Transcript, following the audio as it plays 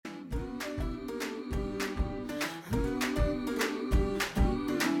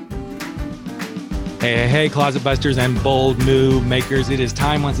Hey, Closet Busters and bold move makers. It is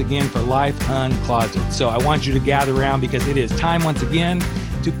time once again for Life Uncloseted. So I want you to gather around because it is time once again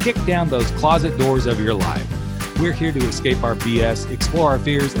to kick down those closet doors of your life. We're here to escape our BS, explore our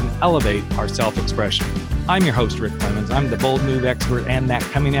fears, and elevate our self-expression. I'm your host, Rick Clemens. I'm the bold move expert and that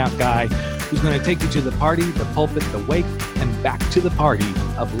coming out guy who's going to take you to the party, the pulpit, the wake, and back to the party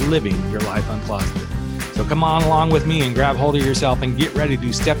of living your life uncloseted. So come on along with me and grab hold of yourself and get ready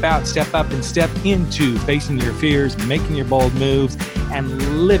to step out, step up, and step into facing your fears, making your bold moves,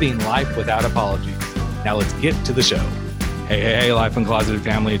 and living life without apologies. Now let's get to the show. Hey, Life Uncloseted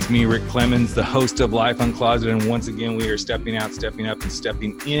family. It's me, Rick Clemens, the host of Life Uncloseted. And once again, we are stepping out, stepping up, and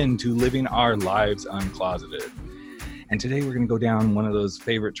stepping into living our lives uncloseted. And today we're going to go down one of those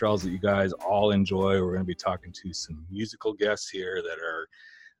favorite trails that you guys all enjoy. We're going to be talking to some musical guests here that are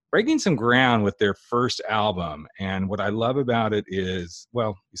breaking some ground with their first album. And what I love about it is,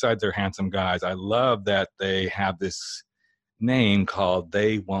 well, besides they're handsome guys, I love that they have this name called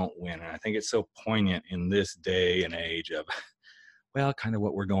They Won't Win. And I think it's so poignant in this day and age of, well, kind of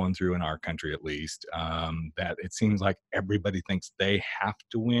what we're going through in our country, at least, that it seems like everybody thinks they have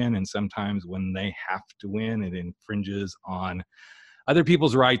to win. And sometimes when they have to win, it infringes on other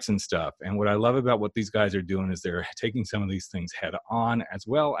people's rights and stuff. And what I love about what these guys are doing is they're taking some of these things head on, as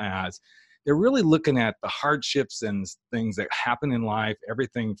well as they're really looking at the hardships and things that happen in life,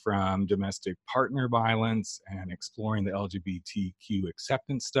 everything from domestic partner violence and exploring the LGBTQ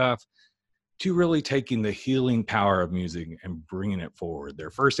acceptance stuff to really taking the healing power of music and bringing it forward. Their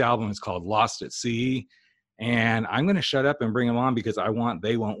first album is called Lost at Sea. And I'm going to shut up and bring them on because I want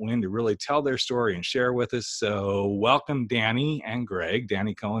They Won't Win to really tell their story and share with us. So welcome, Danny and Greg,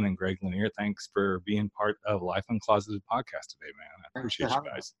 Danny Cohen and Greg Lanier. Thanks for being part of Life Uncloseted podcast today, man. I appreciate you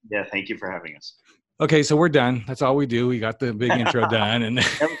guys. Yeah, thank you for having us. Okay, so we're done. That's all we do. We got the big intro done, and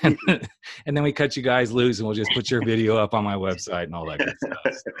then we cut you guys loose, and we'll just put your video up on my website and all that good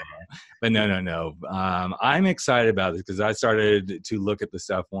stuff. So, but no. I'm excited about this because I started to look at the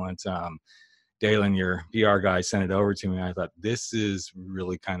stuff once. Dalen, your PR guy, sent it over to me. I thought, this is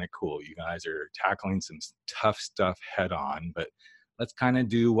really kind of cool. You guys are tackling some tough stuff head on, but let's kind of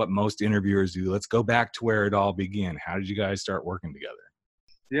do what most interviewers do. Let's go back to where it all began. How did you guys start working together?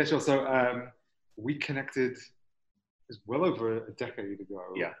 Yeah, sure. So we connected well over a decade ago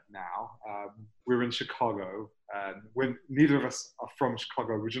now. We were in Chicago. When neither of us are from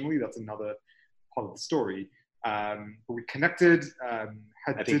Chicago originally, that's another part of the story. But we connected,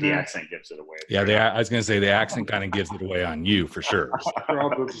 I think the accent gives it away. Yeah, I was going to say the accent kind of gives it away on you for sure.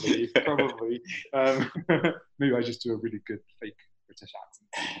 Probably. Maybe I just do a really good fake British accent.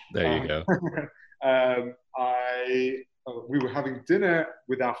 There you go. We were having dinner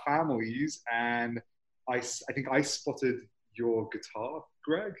with our families, and I think I spotted your guitar,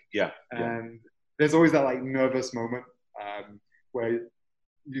 Greg. Yeah. And there's always that like nervous moment where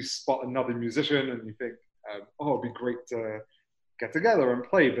you spot another musician and you think, it'd be great to get together and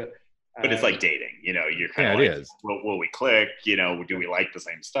play, but it's like dating, you're kind of it is. Will we click? Do we like the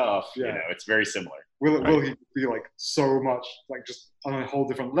same stuff? Yeah. It's very similar. Will he be like so much like just on a whole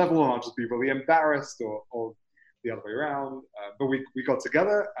different level, and I'll just be really embarrassed, or the other way around? But we got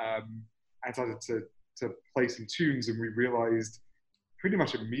together and started to play some tunes, and we realized pretty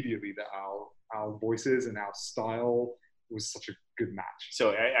much immediately that our voices and our style was such a good match.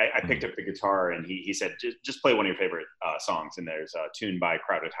 So I picked up the guitar, and he said, just play one of your favorite songs. And there's a tune by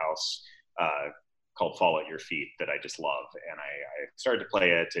Crowded House called Fall at Your Feet that I just love. And I started to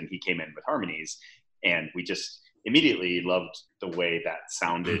play it, and he came in with harmonies, and we just immediately loved the way that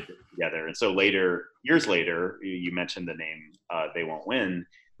sounded together. And so years later, you mentioned the name They Won't Win.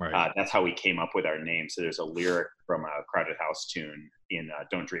 Right. That's how we came up with our name. So there's a lyric from a Crowded House tune in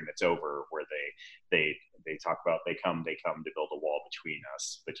Don't Dream It's Over where they talk about they come to build a wall between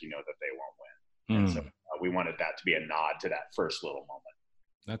us, but you know that they won't win. And so we wanted that to be a nod to that first little moment.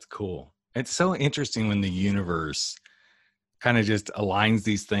 That's cool. It's so interesting when the universe kind of just aligns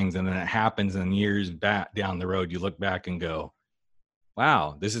these things, and then it happens, and years back down the road, you look back and go,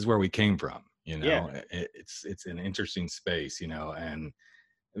 wow, this is where we came from. Yeah. It's an interesting space, and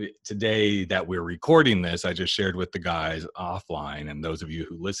today that we're recording this, I just shared with the guys offline, and those of you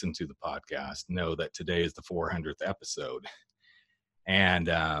who listen to the podcast know that today is the 400th episode. And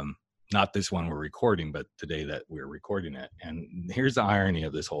not this one we're recording, but today that we're recording it. And here's the irony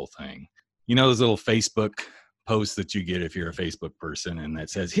of this whole thing. Those little Facebook posts that you get if you're a Facebook person, and that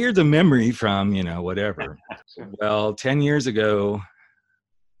says, here's a memory from, whatever. Well, 10 years ago,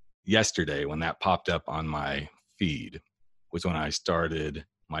 yesterday, when that popped up on my feed, was when I started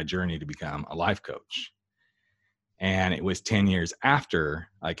my journey to become a life coach. And it was 10 years after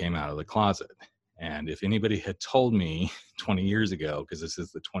I came out of the closet. And if anybody had told me 20 years ago, because this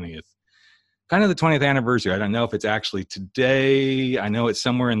is the 20th anniversary. I don't know if it's actually today. I know it's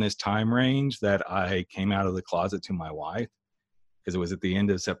somewhere in this time range that I came out of the closet to my wife, because it was at the end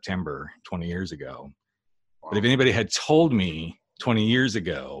of September 20 years ago. Wow. But if anybody had told me 20 years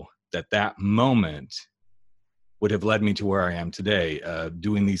ago that moment would have led me to where I am today,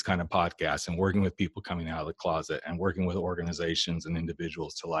 doing these kind of podcasts and working with people coming out of the closet and working with organizations and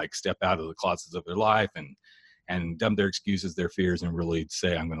individuals to like step out of the closets of their life and dump their excuses, their fears, and really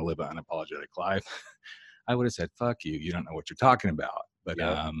say, I'm going to live an unapologetic life, I would have said, fuck you. You don't know what you're talking about. But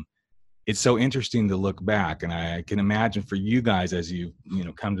it's so interesting to look back. And I can imagine for you guys, as you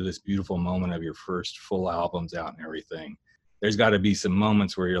come to this beautiful moment of your first full albums out and everything, there's got to be some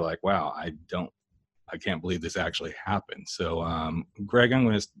moments where you're like, wow, I can't believe this actually happened. So, Greg, I'm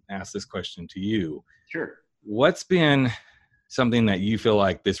going to ask this question to you. Sure. What's been something that you feel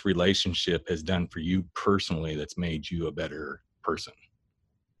like this relationship has done for you personally that's made you a better person?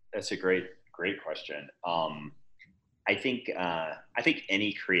 That's a great question. I think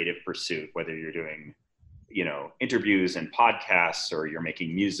any creative pursuit, whether you're doing, interviews and podcasts, or you're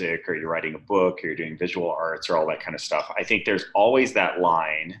making music, or you're writing a book, or you're doing visual arts, or all that kind of stuff, I think there's always that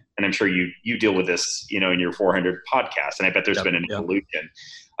line, and I'm sure you deal with this, in your 400 podcasts, and I bet there's been an evolution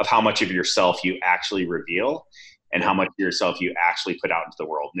of how much of yourself you actually reveal and how much of yourself you actually put out into the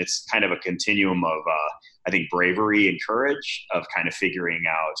world. And it's kind of a continuum of, I think, bravery and courage of kind of figuring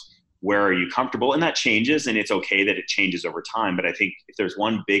out where are you comfortable, and that changes, and it's okay that it changes over time. But I think if there's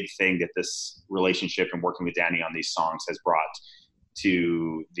one big thing that this relationship and working with Danny on these songs has brought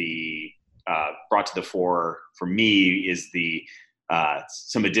to the fore for me is the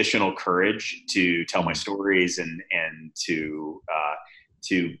some additional courage to tell my stories and to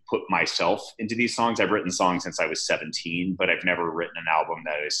put myself into these songs. I've written songs since I was 17, but I've never written an album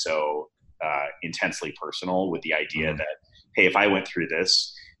that is so intensely personal, with the idea that, hey, if I went through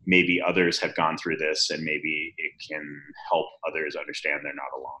this, maybe others have gone through this, and maybe it can help others understand they're not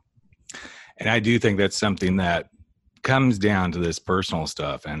alone. And I do think that's something that comes down to this personal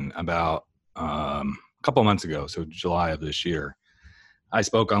stuff. And about a couple months ago, so July of this year, I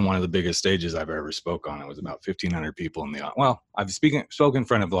spoke on one of the biggest stages I've ever spoke on. It was about 1,500 people in the audience. Well, I've spoken in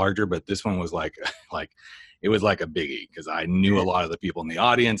front of larger, but this one was like it was like a biggie, because I knew a lot of the people in the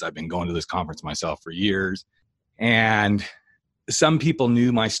audience. I've been going to this conference myself for years, and some people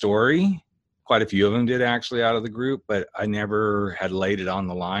knew my story. Quite a few of them did, actually, out of the group, but I never had laid it on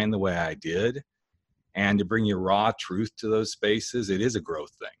the line the way I did. And to bring your raw truth to those spaces, it is a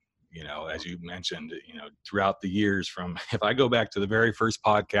growth thing. As you mentioned, throughout the years, from if I go back to the very first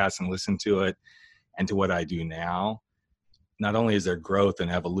podcast and listen to it and to what I do now, not only is there growth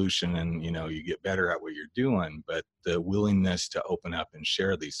and evolution and, you get better at what you're doing, but the willingness to open up and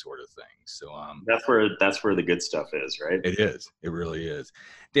share these sort of things. So that's where the good stuff is, right? It is. It really is.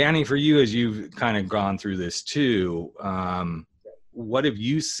 Danny, for you, as you've kind of gone through this too, what have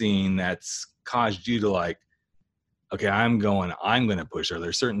you seen that's caused you to like, okay, I'm going to push? Are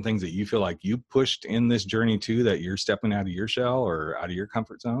there certain things that you feel like you pushed in this journey too, that you're stepping out of your shell or out of your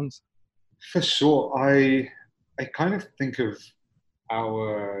comfort zones? For sure. I kind of think of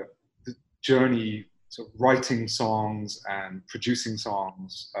our journey, sort of writing songs and producing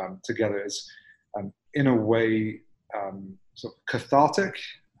songs together as, in a way, sort of cathartic.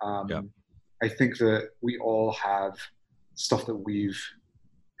 I think that we all have stuff that we've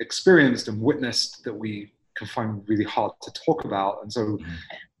experienced and witnessed that we can find really hard to talk about, and so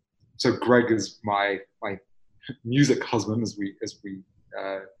Greg is my music husband, as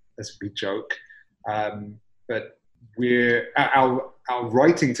we joke. But our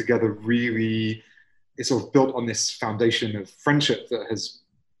writing together really is sort of built on this foundation of friendship that has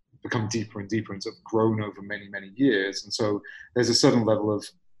become deeper and deeper and sort of grown over many, many years. And so there's a certain level of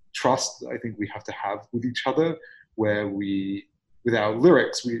trust that I think we have to have with each other, where with our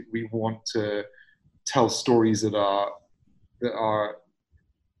lyrics, we want to tell stories that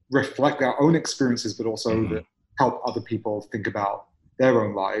reflect our own experiences, but also that help other people think about their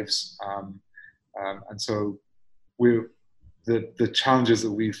own lives. And so the challenges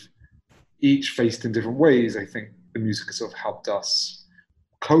that we've each faced in different ways, I think the music has sort of helped us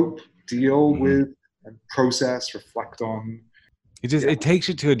cope, deal with, and process, reflect on. It takes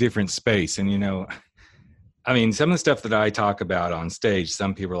you to a different space. And, some of the stuff that I talk about on stage,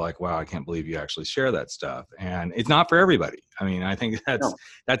 some people are like, wow, I can't believe you actually share that stuff. And it's not for everybody. I think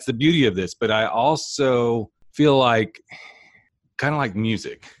that's the beauty of this. But I also feel like, kind of like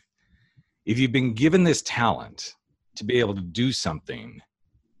music, if you've been given this talent to be able to do something,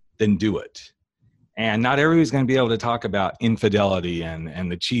 then do it. And not everybody's going to be able to talk about infidelity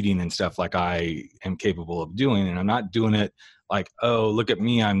and the cheating and stuff like I am capable of doing. And I'm not doing it like, oh, look at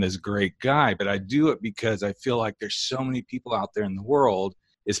me, I'm this great guy. But I do it because I feel like there's so many people out there in the world,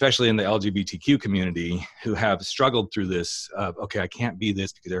 especially in the LGBTQ community, who have struggled through this of, okay, I can't be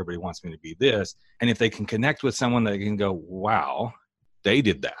this because everybody wants me to be this. And if they can connect with someone that can go, wow, they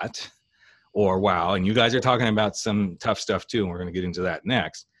did that. Or wow, and you guys are talking about some tough stuff too, and we're going to get into that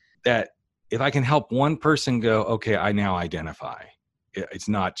next. That if I can help one person go, okay, I now identify. It's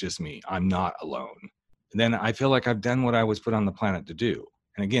not just me. I'm not alone. Then I feel like I've done what I was put on the planet to do.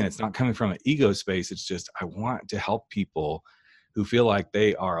 And again, it's not coming from an ego space. It's just I want to help people who feel like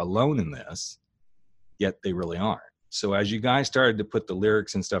they are alone in this, yet they really aren't. So as you guys started to put the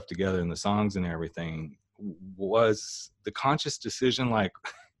lyrics and stuff together and the songs and everything, was the conscious decision like,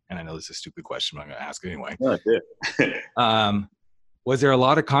 and I know this is a stupid question, but I'm going to ask it anyway. No, was there a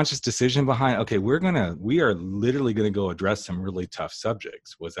lot of conscious decision behind, okay, we are literally going to go address some really tough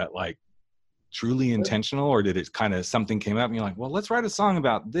subjects? Was that like truly intentional, or did it kind of something came up and you're like, well, let's write a song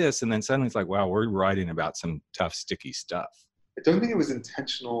about this. And then suddenly it's like, wow, we're writing about some tough, sticky stuff. I don't think it was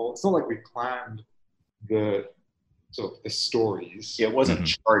intentional. It's not like we planned the sort of the stories. it wasn't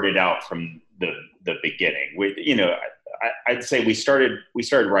charted out from the beginning. I'd say we started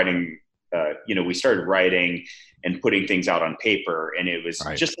writing. We started writing and putting things out on paper, and it was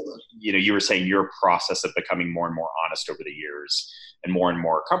just you were saying your process of becoming more and more honest over the years, and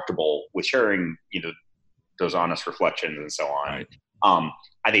more comfortable with sharing those honest reflections and so on. Right.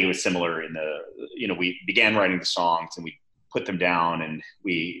 I think it was similar in we began writing the songs and we put them down, and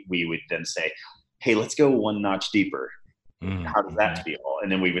we would then say, hey, let's go one notch deeper. How does that feel?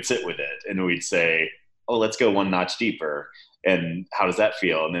 And then we would sit with it and we'd say, oh, let's go one notch deeper. And how does that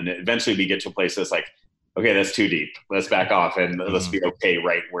feel? And then eventually we get to a place that's like, okay, that's too deep. Let's back off and let's be okay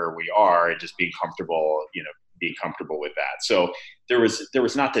right where we are and just being comfortable with that. So there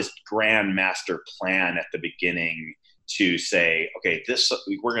was not this grand master plan at the beginning to say, okay,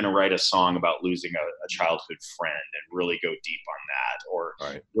 we're going to write a song about losing a childhood friend and really go deep on that. Or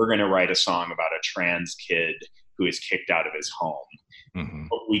we're going to write a song about a trans kid who is kicked out of his home.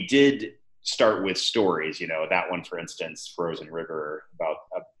 But we did start with stories, that one, for instance, Frozen River, about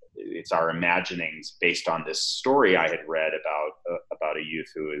it's our imaginings based on this story I had read about a youth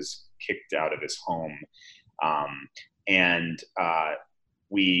who is kicked out of his home. And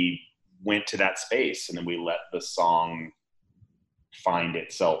we went to that space, and then we let the song find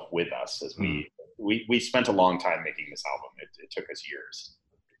itself with us as we spent a long time making this album. It took us years.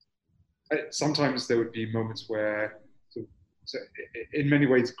 Sometimes there would be moments where, so in many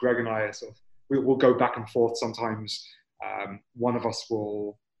ways, Greg and I are we'll go back and forth. Sometimes one of us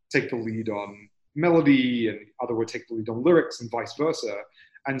will take the lead on melody and the other would take the lead on lyrics and vice versa.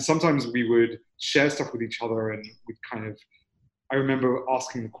 And sometimes we would share stuff with each other, and we'd I remember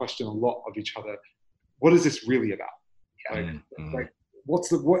asking the question a lot of each other, what is this really about? Like what's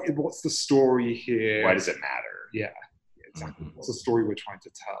the story here? Why does it matter? Yeah, exactly. What's the story we're trying to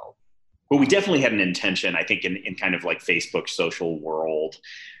tell? But we definitely had an intention, I think, in kind of like Facebook social world.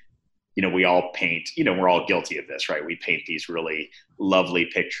 We all paint, we're all guilty of this, right? We paint these really lovely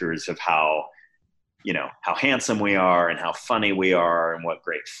pictures of how handsome we are and how funny we are and what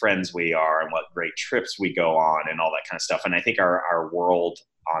great friends we are and what great trips we go on and all that kind of stuff. And I think our world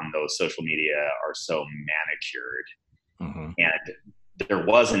on those social media are so manicured. And there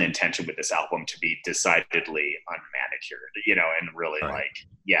was an intention with this album to be decidedly unmanicured, and really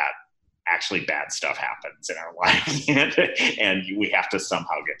actually bad stuff happens in our lives and we have to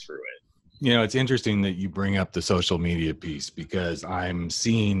somehow get through it. It's interesting that you bring up the social media piece, because I'm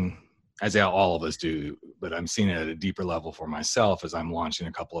seeing, as all of us do, but I'm seeing it at a deeper level for myself as I'm launching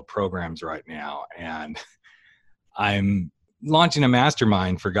a couple of programs right now. And I'm launching a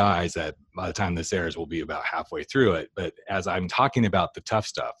mastermind for guys that by the time this airs, we'll be about halfway through it. But as I'm talking about the tough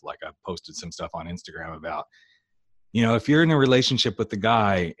stuff, like I've posted some stuff on Instagram about, if you're in a relationship with the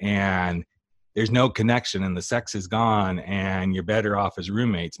guy and there's no connection and the sex is gone and you're better off as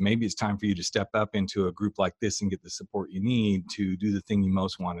roommates, maybe it's time for you to step up into a group like this and get the support you need to do the thing you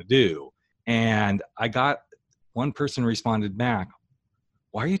most want to do. And I got one person responded back,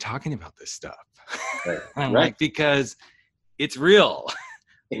 why are you talking about this stuff? I'm like, because it's real.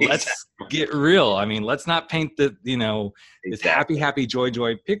 Let's get real. I mean, let's not paint the, this happy,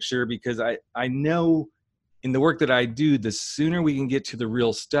 joy picture, because I know in the work that I do, the sooner we can get to the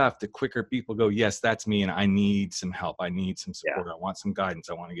real stuff, the quicker people go, yes, that's me. And I need some help. I need some support. I want some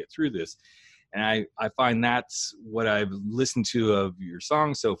guidance. I want to get through this. And I find that's what I've listened to of your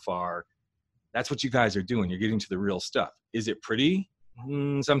songs so far. That's what you guys are doing. You're getting to the real stuff. Is it pretty?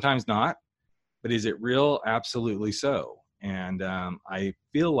 Sometimes not. But is it real? Absolutely so. And I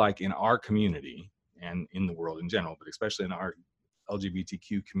feel like in our community and in the world in general, but especially in our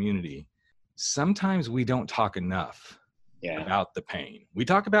LGBTQ community, sometimes we don't talk enough about the pain. We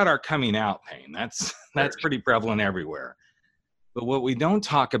talk about our coming out pain. That's pretty prevalent everywhere. But what we don't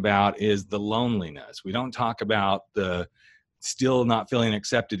talk about is the loneliness. We don't talk about the still not feeling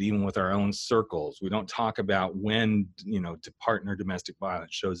accepted even with our own circles. We don't talk about when, to partner domestic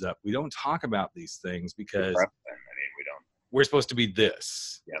violence shows up. We don't talk about these things because we don't. We're supposed to be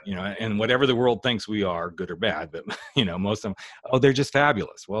this, and whatever the world thinks we are, good or bad, but most of them, they're just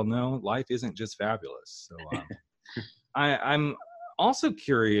fabulous. Well, no, life isn't just fabulous. So I'm also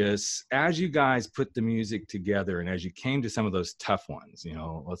curious, as you guys put the music together and as you came to some of those tough ones,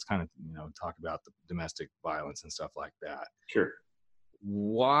 let's kind of, talk about the domestic violence and stuff like that. Sure.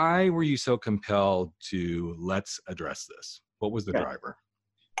 Why were you so compelled to let's address this? What was the driver?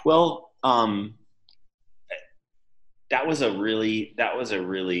 Well, that was a really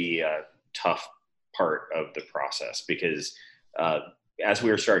tough part of the process because as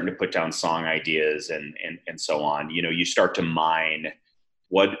we were starting to put down song ideas and so on, you start to mine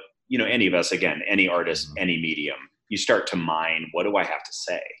what, any of us, again, any artist, any medium, you start to mine, what do I have to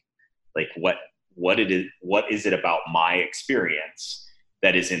say? Like what is it about my experience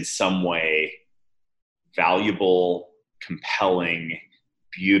that is in some way valuable, compelling,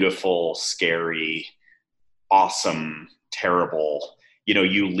 beautiful, scary, awesome, terrible?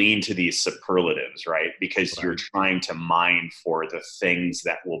 You lean to these superlatives, right? Because you're trying to mine for the things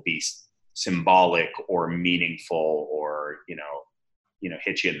that will be symbolic or meaningful or,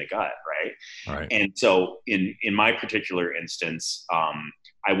 hit you in the gut, right? And so in my particular instance,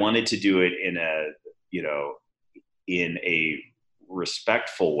 I wanted to do it in a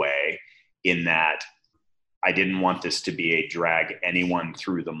respectful way, in that I didn't want this to be a drag anyone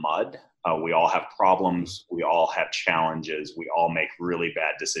through the mud. We all have problems. We all have challenges. We all make really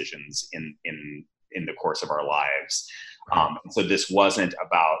bad decisions in the course of our lives. So this wasn't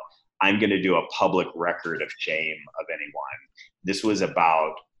about, I'm going to do a public record of shame of anyone. This was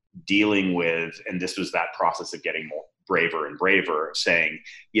about dealing with, and this was that process of getting more braver and braver, saying,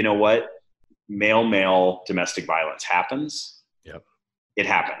 you know what, male domestic violence happens. Yep. It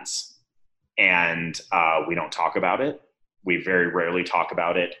happens. And we don't talk about it. We very rarely talk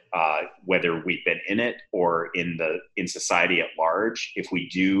about it, whether we've been in it or in society at large. If we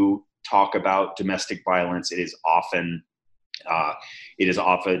do talk about domestic violence, it is often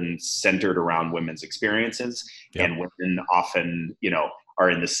centered around women's experiences, and women often, are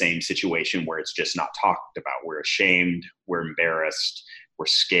in the same situation where it's just not talked about. We're ashamed, we're embarrassed, we're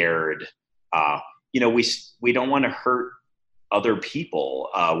scared. We don't want to hurt other people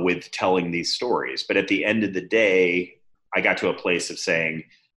with telling these stories. But at the end of the day, I got to a place of saying,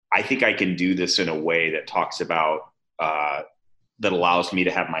 I think I can do this in a way that talks about, that allows me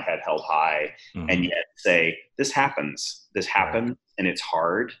to have my head held high, and yet say, this happens, and it's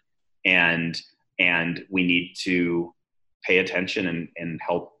hard. And we need to pay attention and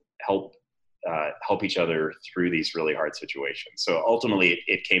help each other through these really hard situations. So ultimately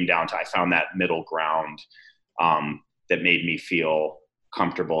it came down to, I found that middle ground that made me feel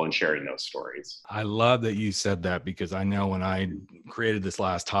comfortable in sharing those stories. I love that you said that, because I know when I created this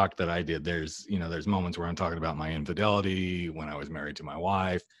last talk that I did, there's moments where I'm talking about my infidelity when I was married to my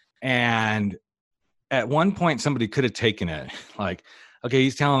wife. And at one point somebody could have taken it like, okay,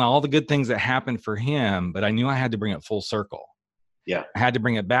 he's telling all the good things that happened for him, but I knew I had to bring it full circle. Yeah. I had to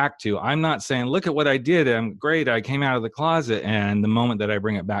bring it back to, I'm not saying, look at what I did, I'm great, I came out of the closet. And the moment that I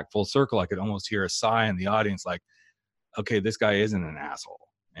bring it back full circle, I could almost hear a sigh in the audience, like, okay, this guy isn't an asshole.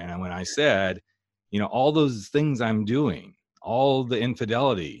 And when I said, all those things I'm doing, all the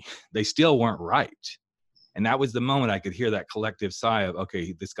infidelity, they still weren't right. And that was the moment I could hear that collective sigh of,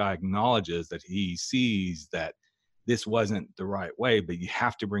 okay, this guy acknowledges that he sees that this wasn't the right way, but you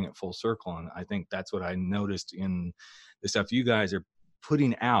have to bring it full circle. And I think that's what I noticed in the stuff you guys are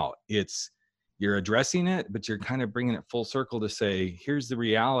putting out. You're addressing it, but you're kind of bringing it full circle to say, here's the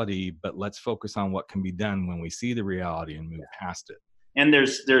reality, but let's focus on what can be done when we see the reality and move past it. And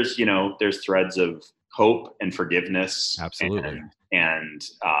there's threads of hope and forgiveness. Absolutely. And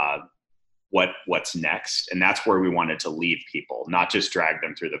what's next. And that's where we wanted to leave people, not just drag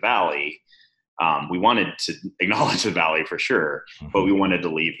them through the valley. We wanted to acknowledge the valley for sure, but we wanted to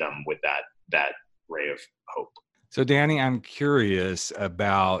leave them with that ray of hope. So Danny, I'm curious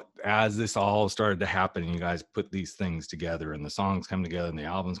about, as this all started to happen, and you guys put these things together and the songs come together and the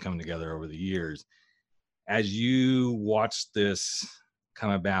albums come together over the years, as you watched this come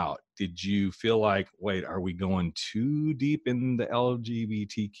about, did you feel like, wait, are we going too deep in the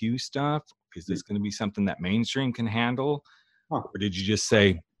LGBTQ stuff? Is this going to be something that mainstream can handle? Huh. Or did you just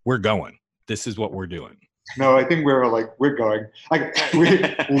say, we're going, this is what we're doing? No, I think we're going. Like That's a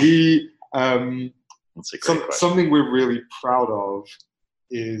great question. something we're really proud of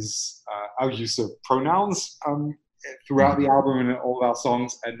is our use of pronouns throughout the album and all of our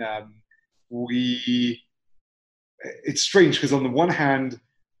songs. And it's strange because on the one hand,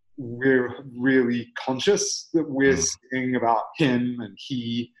 we're really conscious that we're singing about him and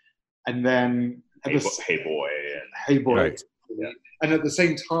he, and then hey boy, hey boy. Right. Yeah. And at the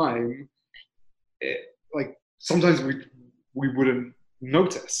same time, like sometimes we wouldn't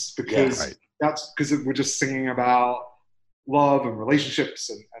notice because that's because we're just singing about love and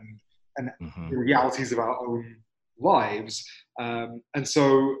relationships and the realities of our own lives. And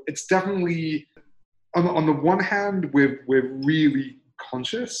so it's definitely on the one hand, we're really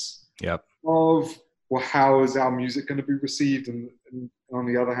conscious of, well, how is our music going to be received? And on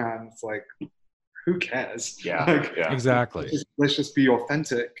the other hand, it's like, who cares? Yeah, like, exactly. Let's just be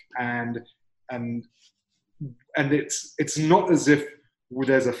authentic, and it's not as if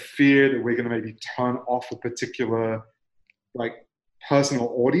there's a fear that we're going to maybe turn off a particular like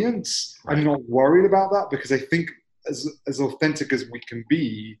personal audience. Right. I'm not worried about that because I think as authentic as we can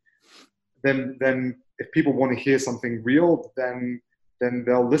be, then if people want to hear something real, then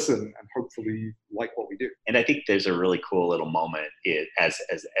they'll listen and hopefully like what we do. And I think there's a really cool little moment as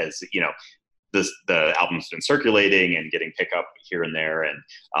you know, the album's been circulating and getting pickup here and there, and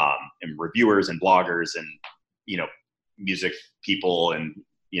reviewers and bloggers and, you know, music people and,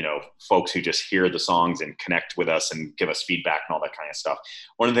 you know, folks who just hear the songs and connect with us and give us feedback and all that kind of stuff.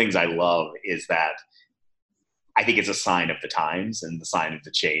 One of the things I love is that I think it's a sign of the times and the sign of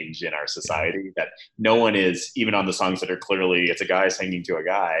the change in our society that no one is, even on the songs that are clearly, it's a guy singing to a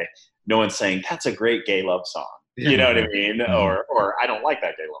guy, no one's saying, that's a great gay love song. You know what I mean? Or I don't like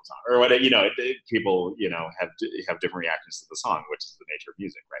that gay love song, or whatever. You know, people, you know, have different reactions to the song, which is the nature of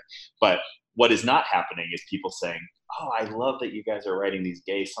music, right? But what is not happening is people saying, "Oh, I love that you guys are writing these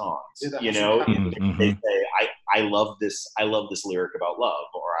gay songs." You know, they say, "I love this. I love this lyric about love,"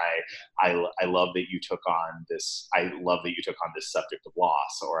 or I love that you took on this. I love that you took on this subject of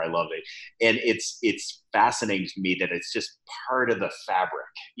loss, or I love it. And it's fascinating to me that it's just part of the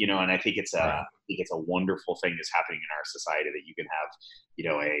fabric, you know. And I think it's a wonderful thing that's happening in our society that you can have,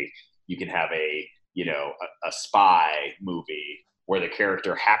 you know, a spy movie where the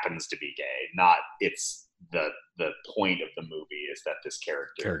character happens to be gay, not it's the point of the movie is that this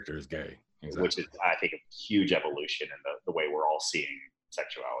character is gay, exactly. Which is, I think, a huge evolution in the way we're all seeing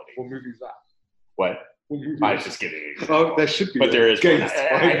sexuality. What movie is that? What? I was just kidding. Oh, there should be. But there is.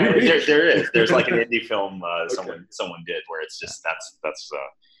 There is. There's like an indie film Okay. someone did where it's just that's.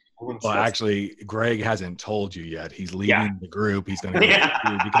 Well, actually, Greg hasn't told you yet. He's leaving the group. He's going to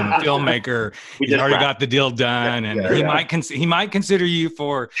become a filmper. He's already got the deal done, and he might consider you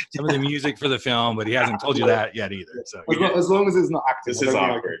for some of the music for the film, but he hasn't told you that yet either. So as long as it's not acting. This is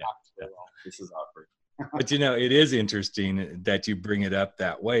awkward. This is awkward. But you know, it is interesting that you bring it up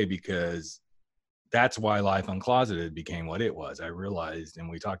that way, because that's why Life Uncloseted became what it was. I realized, and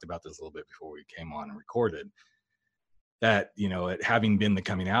we talked about this a little bit before we came on and recorded, that, you know, it having been the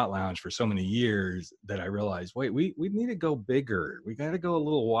Coming Out Lounge for so many years, that I realized, wait, we need to go bigger. We got to go a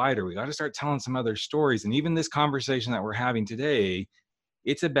little wider. We got to start telling some other stories. And even this conversation that we're having today,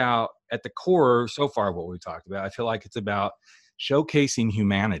 it's about, at the core so far, what we've talked about, I feel like it's about showcasing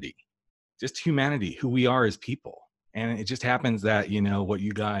humanity, just humanity, who we are as people. And it just happens that, you know, what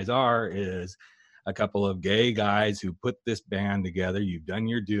you guys are is a couple of gay guys who put this band together. You've done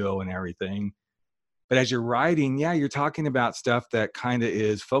your duo and everything. But as you're writing, you're talking about stuff that kind of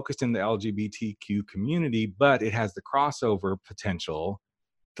is focused in the LGBTQ community, but it has the crossover potential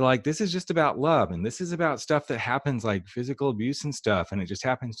to, like, this is just about love. And this is about stuff that happens, like physical abuse and stuff. And it just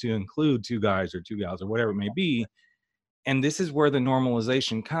happens to include two guys or two gals or whatever it may be. And this is where the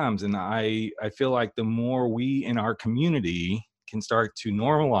normalization comes. And I feel like the more we in our community can start to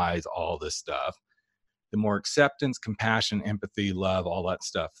normalize all this stuff, the more acceptance, compassion, empathy, love, all that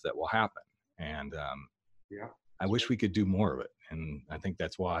stuff that will happen. And I wish we could do more of it. And I think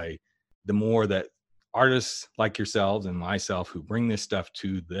that's why the more that artists like yourselves and myself who bring this stuff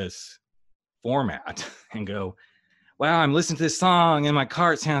to this format and go, wow, I'm listening to this song in my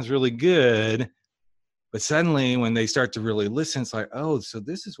car, it sounds really good. But suddenly when they start to really listen, it's like, oh, so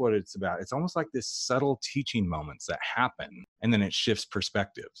this is what it's about. It's almost like this subtle teaching moments that happen. And then it shifts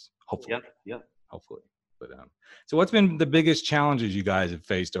perspectives, hopefully. Yep. Hopefully. But so what's been the biggest challenges you guys have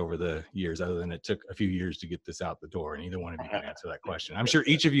faced over the years, other than it took a few years to get this out the door? And either one of you can answer that question. I'm sure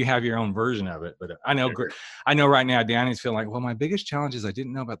each of you have your own version of it, but I know right now Danny's feeling like, well, my biggest challenge is I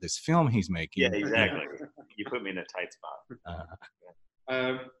didn't know about this film he's making. Yeah, exactly. You put me in a tight spot.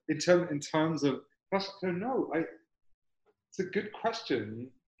 In terms of, I don't know. It's a good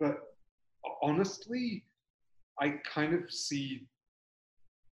question, but honestly, I kind of see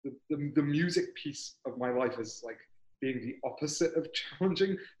the music piece of my life as like being the opposite of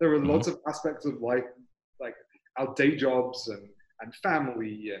challenging. There are lots of aspects of life, like our day jobs and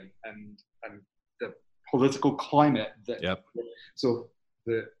family and the political climate that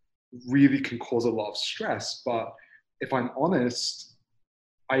that really can cause a lot of stress. But if I'm honest,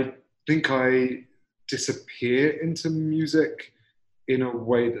 I think I disappear into music in a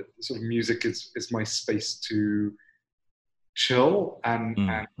way that sort of music is my space to chill and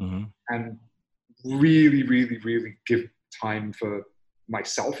really, really, really give time for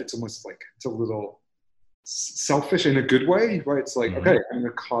myself. It's almost like it's a little selfish in a good way, right? It's like, okay, I'm going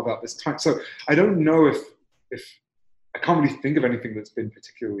to carve out this time. So I don't know if I can't really think of anything that's been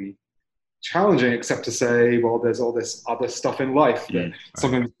particularly challenging, except to say, well, there's all this other stuff in life that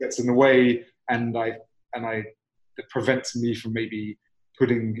sometimes gets in the way, and that prevents me from maybe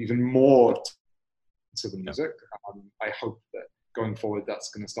putting even more to the music. I hope that going forward,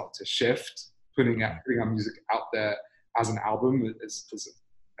 that's going to start to shift. Putting our music out there as an album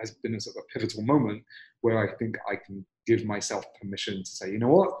has been a sort of a pivotal moment where I think I can give myself permission to say, you know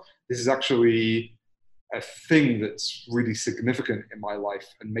what, this is actually a thing that's really significant in my life,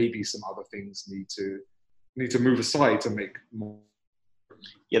 and maybe some other things need to move aside to make more.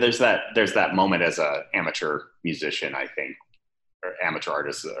 Yeah, there's that moment as an amateur musician, I think, or amateur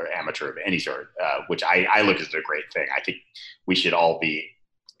artist or amateur of any sort, which I look at as a great thing. I think we should all be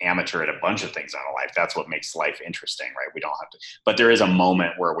amateur at a bunch of things in our life. That's what makes life interesting, right? We don't have to, but there is a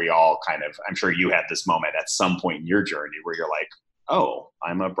moment where we all kind of, I'm sure you had this moment at some point in your journey where you're like, oh,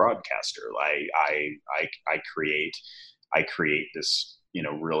 I'm a broadcaster. I create this,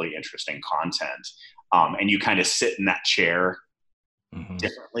 really interesting content. And you kind of sit in that chair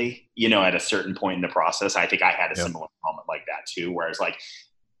differently, at a certain point in the process. I think I had a similar moment like that too, where it's like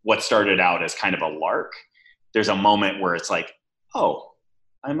what started out as kind of a lark, there's a moment where it's like, oh,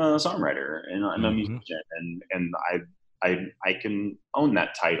 I'm a songwriter and I'm a musician, and I can own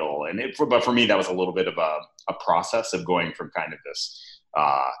that title. And but for me, that was a little bit of a process of going from kind of this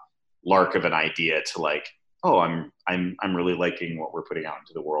lark of an idea to like, oh, I'm really liking what we're putting out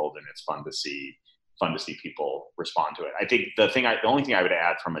into the world, and it's fun to see people respond to it. I think the only thing I would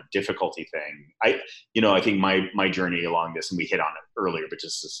add from a difficulty thing, I think my journey along this, and we hit on it earlier, but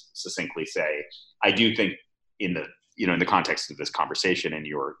just to succinctly say, I do think in the context of this conversation and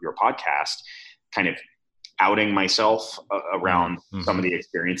your podcast, kind of outing myself around some of the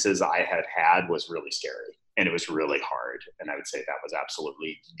experiences I had was really scary, and it was really hard. And I would say that was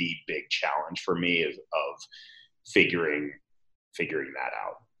absolutely the big challenge for me of figuring that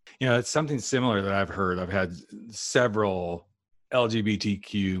out. It's something similar that I've heard. I've had several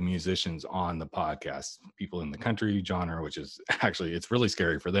LGBTQ musicians on the podcast, people in the country genre, which is actually, it's really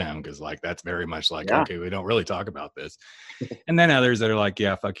scary for them because like, that's very much like, okay, we don't really talk about this. And then others that are like,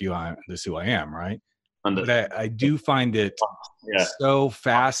 yeah, fuck you, this is who I am, right? But I do find it so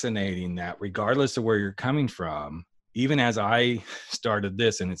fascinating that regardless of where you're coming from, even as I started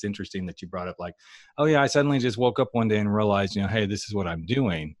this, and it's interesting that you brought up like, oh yeah, I suddenly just woke up one day and realized, hey, this is what I'm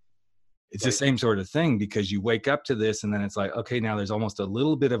doing. It's the same sort of thing, because you wake up to this and then it's like, okay, now there's almost a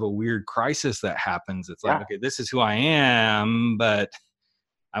little bit of a weird crisis that happens. It's like, okay, this is who I am, but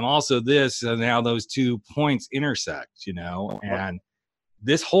I'm also this. And now those 2 points intersect, and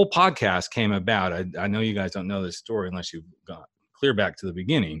this whole podcast came about. I know you guys don't know this story unless you've gone clear back to the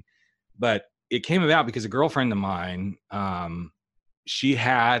beginning, but it came about because a girlfriend of mine, she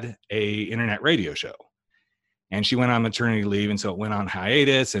had a internet radio show. And she went on maternity leave, and so it went on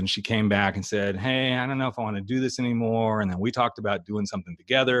hiatus, and she came back and said, hey, I don't know if I want to do this anymore. And then we talked about doing something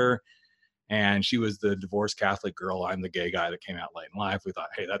together. And she was the divorced Catholic girl. I'm the gay guy that came out late in life. We thought,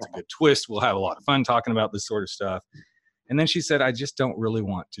 hey, that's a good twist. We'll have a lot of fun talking about this sort of stuff. And then she said, I just don't really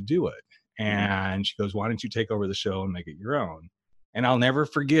want to do it. And she goes, why don't you take over the show and make it your own? And I'll never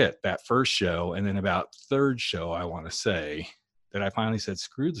forget that first show. And then about third show, I want to say, that I finally said,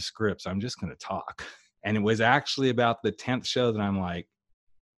 screw the scripts. I'm just going to talk. And it was actually about the 10th show that I'm like,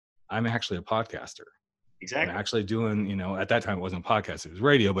 I'm actually a podcaster. Exactly. I'm actually doing, at that time it wasn't a podcast, it was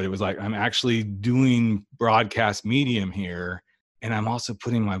radio, but it was like, I'm actually doing broadcast medium here. And I'm also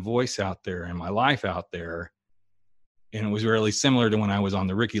putting my voice out there and my life out there. And it was really similar to when I was on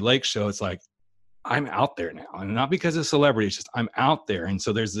the Ricky Lake show. It's like, I'm out there now, and not because of celebrity, it's just I'm out there. And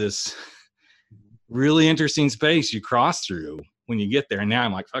so there's this really interesting space you cross through when you get there. And now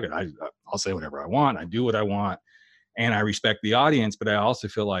I'm like, fuck it, I'll say whatever I want. I do what I want, and I respect the audience. But I also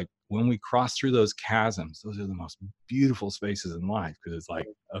feel like when we cross through those chasms, those are the most beautiful spaces in life, because it's like,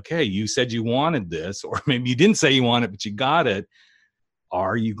 okay, you said you wanted this, or maybe you didn't say you want it, but you got it.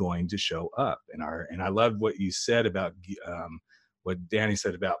 Are you going to show up? And I loved what you said about what Danny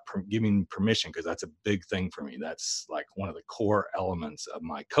said about giving permission, because that's a big thing for me. That's like one of the core elements of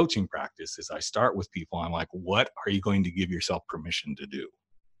my coaching practice. Is I start with people, I'm like, what are you going to give yourself permission to do?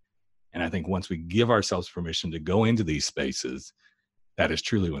 And I think once we give ourselves permission to go into these spaces, that is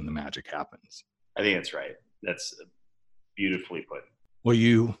truly when the magic happens. I think that's right. That's beautifully put. Well,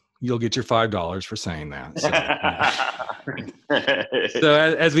 you'll get your $5 for saying that. So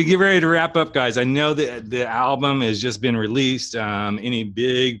as we get ready to wrap up, guys, I know that the album has just been released. Any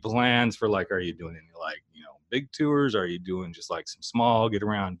big plans for, like, are you doing any, like, big tours? Are you doing just like some small, get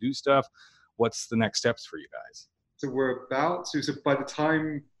around, do stuff? What's the next steps for you guys? So we're about to, so by the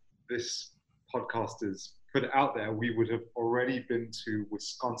time this podcast is put out there, we would have already been to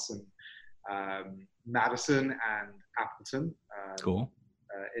Wisconsin, Madison and Appleton. Cool.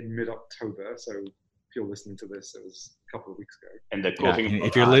 In mid-October. So if you're listening to this, it was a couple of weeks ago. And the cool thing,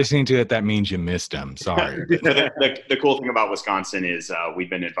 if you're listening to it, that means you missed them. Sorry. The cool thing about Wisconsin is we've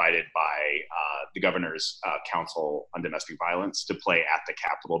been invited by the Governor's Council on Domestic Violence to play at the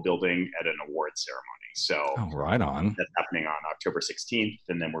Capitol building at an awards ceremony. So right on. That's happening on October 16th,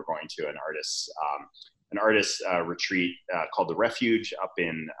 and then we're going to an artist retreat called The Refuge up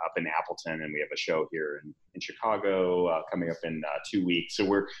in Appleton, and we have a show here in Chicago coming up in 2 weeks. So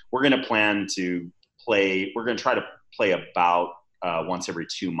we're going to plan to play. We're going to try to play about once every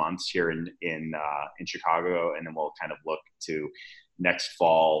 2 months here in Chicago, and then we'll kind of look to next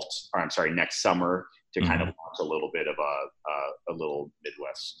summer to kind of launch a little bit of a little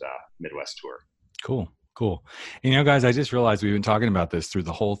Midwest tour. Cool. Guys, I just realized we've been talking about this through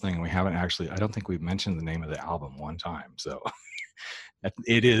the whole thing, and we haven't actually, I don't think we've mentioned the name of the album one time. So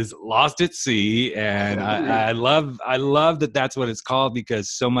it is Lost at Sea. And I love that that's what it's called, because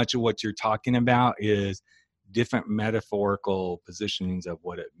so much of what you're talking about is different metaphorical positionings of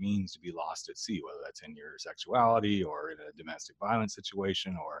what it means to be lost at sea, whether that's in your sexuality or in a domestic violence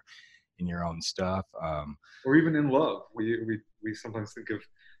situation or in your own stuff. Or even in love. We sometimes think of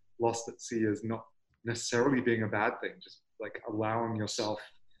lost at sea as not necessarily being a bad thing, just like allowing yourself.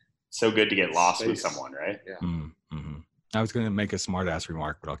 So good to get lost with someone, right? Yeah. Mm-hmm. I was going to make a smart ass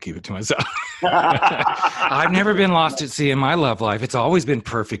remark, but I'll keep it to myself. I've never been lost at sea in my love life. It's always been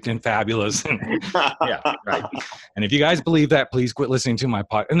perfect and fabulous. Yeah, right. And if you guys believe that, please quit listening to my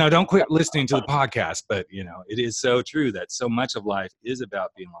podcast. No, don't quit listening to the podcast. But, it is so true that so much of life is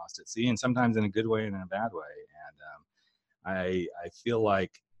about being lost at sea, and sometimes in a good way and in a bad way. And I feel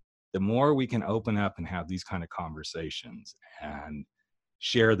like the more we can open up and have these kind of conversations and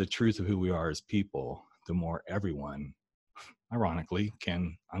share the truth of who we are as people, the more everyone, ironically,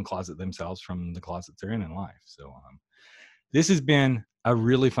 can uncloset themselves from the closet they're in life. So this has been a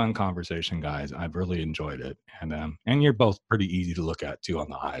really fun conversation, guys. I've really enjoyed it. And you're both pretty easy to look at, too, on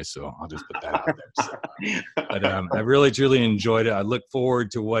the eyes. So I'll just put that out there. So, but I really, truly enjoyed it. I look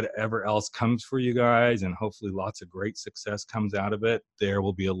forward to whatever else comes for you guys. And hopefully lots of great success comes out of it. There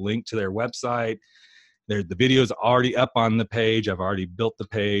will be a link to their website. The video is already up on the page. I've already built the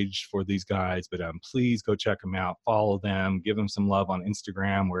page for these guys. But please go check them out. Follow them. Give them some love on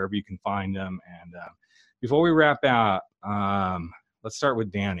Instagram, wherever you can find them. And before we wrap out, let's start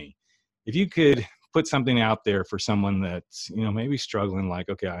with Danny. If you could put something out there for someone that's, maybe struggling, like,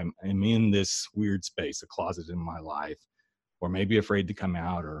 okay, I'm in this weird space, a closet in my life, or maybe afraid to come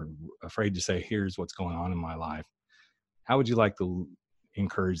out or afraid to say, here's what's going on in my life. How would you like to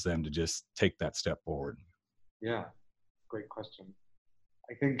encourage them to just take that step forward? Yeah, great question.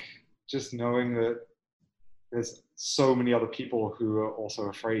 I think just knowing that there's so many other people who are also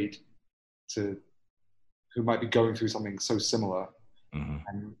afraid who might be going through something so similar.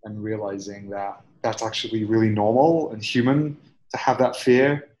 Mm-hmm. and realizing that that's actually really normal and human to have that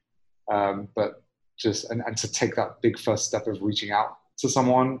fear, but just and to take that big first step of reaching out to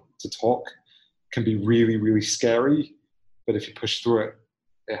someone to talk can be really, really scary, but if you push through it,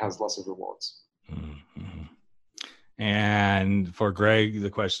 it has lots of rewards. Mm-hmm. And for Greg, the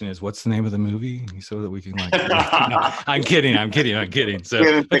question is, what's the name of the movie, so that we can like? No, I'm kidding.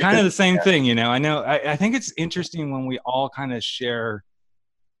 So, but kind of the same thing, I know. I think it's interesting when we all kind of share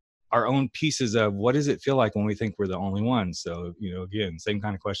our own pieces of what does it feel like when we think we're the only ones. So, again, same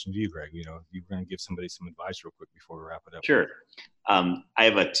kind of question to you, Greg. If you're going to give somebody some advice real quick before we wrap it up. Sure. I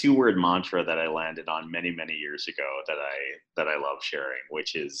have a 2-word mantra that I landed on many, many years ago that I love sharing,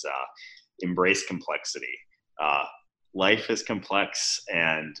 which is embrace complexity. Life is complex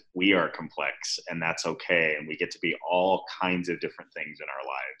and we are complex, and that's okay. And we get to be all kinds of different things in our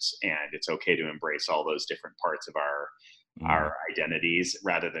lives. And it's okay to embrace all those different parts of our identities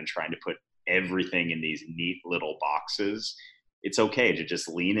rather than trying to put everything in these neat little boxes. It's okay to just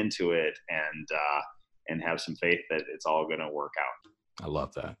lean into it and have some faith that it's all going to work out. I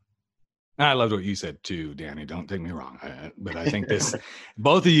love that. I loved what you said too, Danny. Don't take me wrong. But I think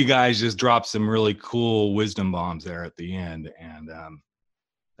both of you guys just dropped some really cool wisdom bombs there at the end. And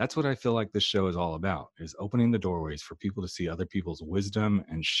that's what I feel like this show is all about, is opening the doorways for people to see other people's wisdom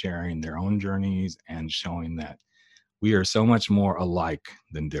and sharing their own journeys and showing that we are so much more alike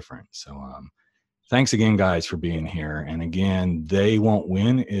than different. So thanks again, guys, for being here. And again, They Won't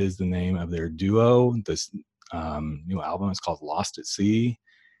Win is the name of their duo. This new album is called Lost at Sea.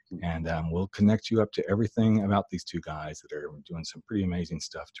 And we'll connect you up to everything about these two guys that are doing some pretty amazing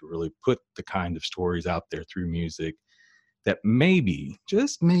stuff to really put the kind of stories out there through music that maybe,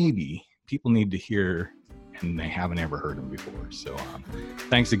 just maybe, people need to hear and they haven't ever heard them before. So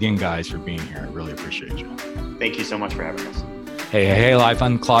thanks again, guys, for being here. I really appreciate you. Thank you so much for having us. Hey, Life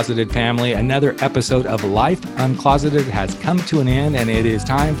Uncloseted family. Another episode of Life Uncloseted has come to an end, and it is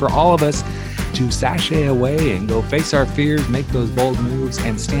time for all of us to sashay away and go face our fears, make those bold moves,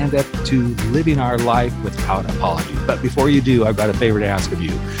 and stand up to living our life without apology. But before you do, I've got a favor to ask of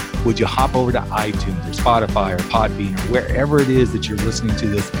you. Would you hop over to iTunes or Spotify or Podbean or wherever it is that you're listening to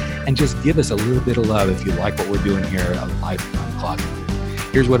this and just give us a little bit of love if you like what we're doing here at Life Uncloseted.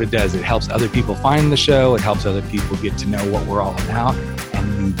 Here's what it does. It helps other people find the show. It helps other people get to know what we're all about.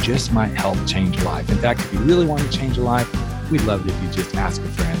 And you just might help change a life. In fact, if you really want to change a life, we'd love it if you just ask a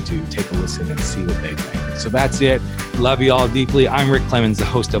friend to take a listen and see what they think. So that's it. Love you all deeply. I'm Rick Clemens, the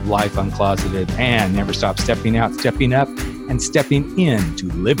host of Life Uncloseted, and never stop stepping out, stepping up, and stepping into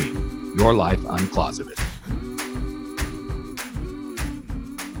living your life uncloseted.